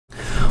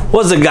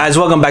What's up guys,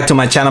 welcome back to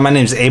my channel. My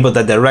name is Abel,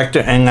 the director,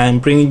 and I'm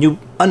bringing you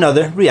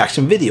another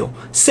reaction video.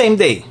 Same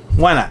day,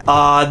 why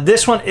not?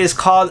 This one is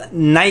called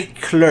Night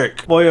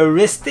Clerk.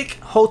 Voyeuristic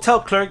hotel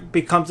clerk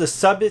becomes the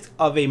subject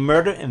of a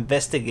murder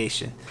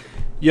investigation.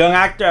 Young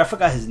actor, I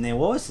forgot his name.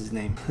 What was his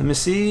name? Let me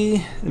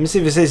see if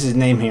it says his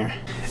name here.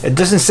 It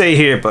doesn't say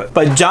here, but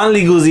John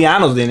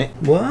Leguizamo's in it.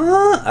 What?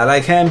 I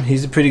like him.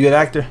 He's a pretty good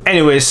actor.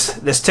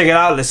 Anyways, let's check it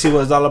out. Let's see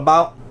what it's all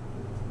about.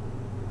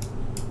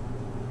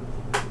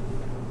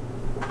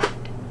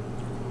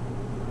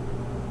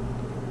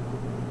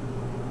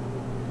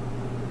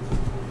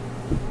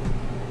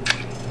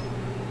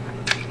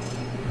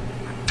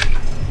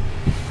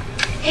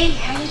 Hey,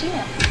 how you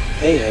doing?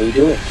 Hey, how you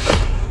doing?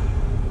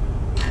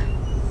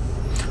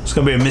 It's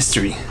gonna be a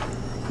mystery.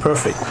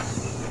 Perfect.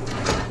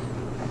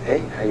 Hey,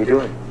 how you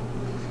doing?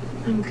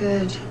 I'm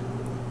good.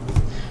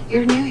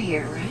 You're new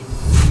here, right?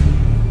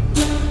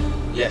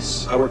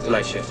 Yes, I work the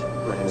night shift.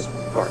 My name is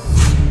Bart.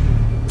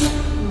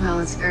 Well,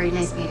 it's very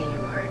nice meeting you,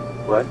 Bart.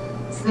 What?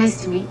 It's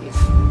nice to meet you.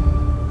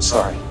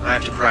 Sorry, I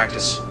have to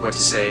practice what to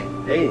say.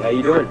 Hey, how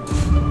you doing?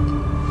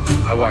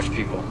 I watch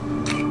people,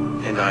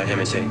 and I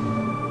imitate.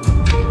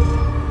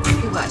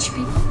 You watch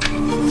people?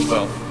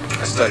 Well,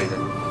 I study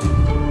them.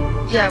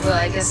 Yeah, well,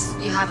 I guess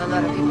you have a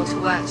lot of people to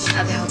watch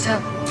at the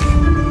hotel.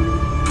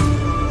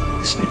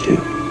 Yes, I do.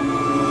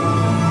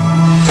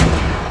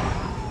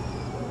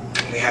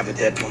 We have a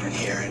dead woman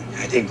here, and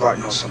I think Bart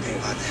knows something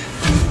about that.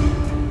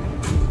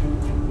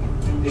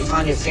 We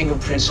found your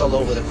fingerprints all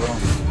over the room.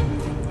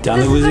 John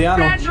This is a Leguizamo.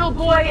 fragile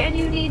boy, and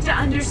you need to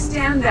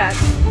understand that.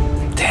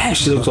 Damn,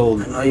 she looks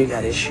old. I know you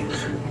got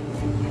issues.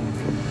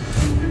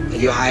 But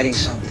you're hiding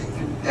something.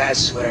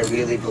 That's what I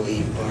really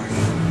believe, Bart.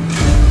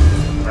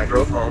 I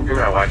drove home and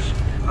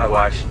I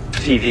watched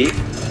TV.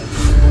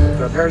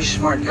 You're a very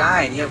smart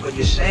guy, and yet what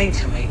you're saying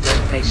to me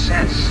doesn't make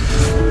sense.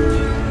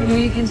 You know,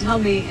 you can tell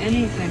me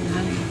anything,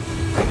 honey.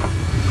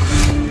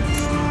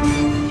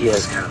 He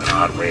has kind of an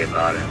odd way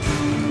about him.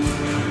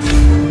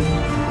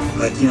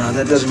 But, you know,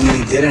 that doesn't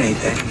really did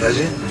anything, does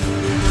it?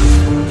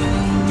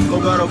 Oh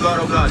God, oh God,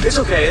 oh God. It's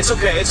okay, it's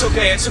okay, it's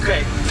okay, it's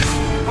okay.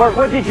 Bart,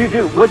 what did you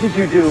do? What did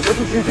you do? What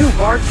did you do,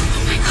 Bart?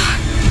 Oh my God.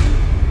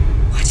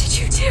 What did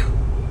you do?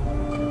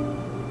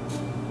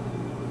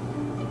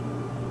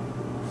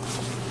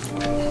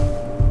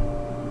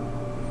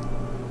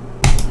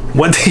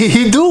 What did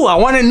he do? I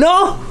want to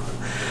know.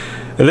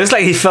 It looks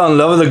like he fell in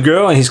love with a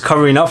girl and he's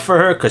covering up for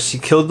her because she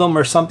killed him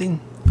or something.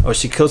 Or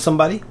she killed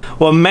somebody.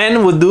 What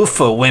men would do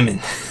for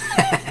women.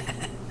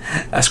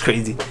 That's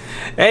crazy.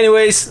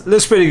 Anyways,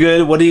 looks pretty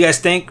good. What do you guys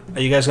think?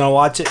 Are you guys going to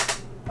watch it?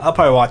 I'll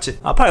probably watch it.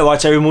 I'll probably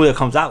watch every movie that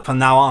comes out from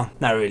now on.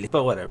 Not really,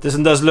 but whatever. This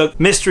one does look,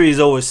 mystery is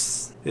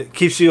always, it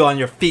keeps you on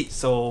your feet.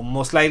 So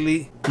most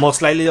likely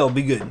it'll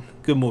be good.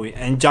 Good movie.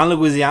 And John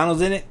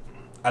Leguizamo's in it.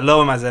 I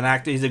love him as an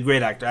actor. He's a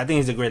great actor. I think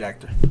he's a great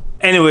actor.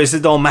 Anyways,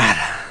 it don't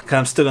matter because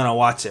I'm still gonna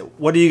watch it.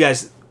 What do you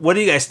guys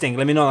think?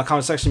 Let me know in the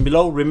comment section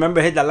below.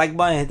 Remember, hit that like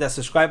button, hit that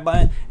subscribe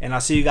button, and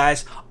I'll see you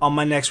guys on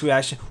my next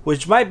reaction,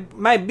 which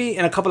might be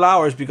in a couple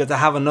hours because I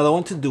have another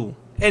one to do.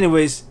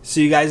 Anyways,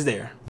 see you guys there.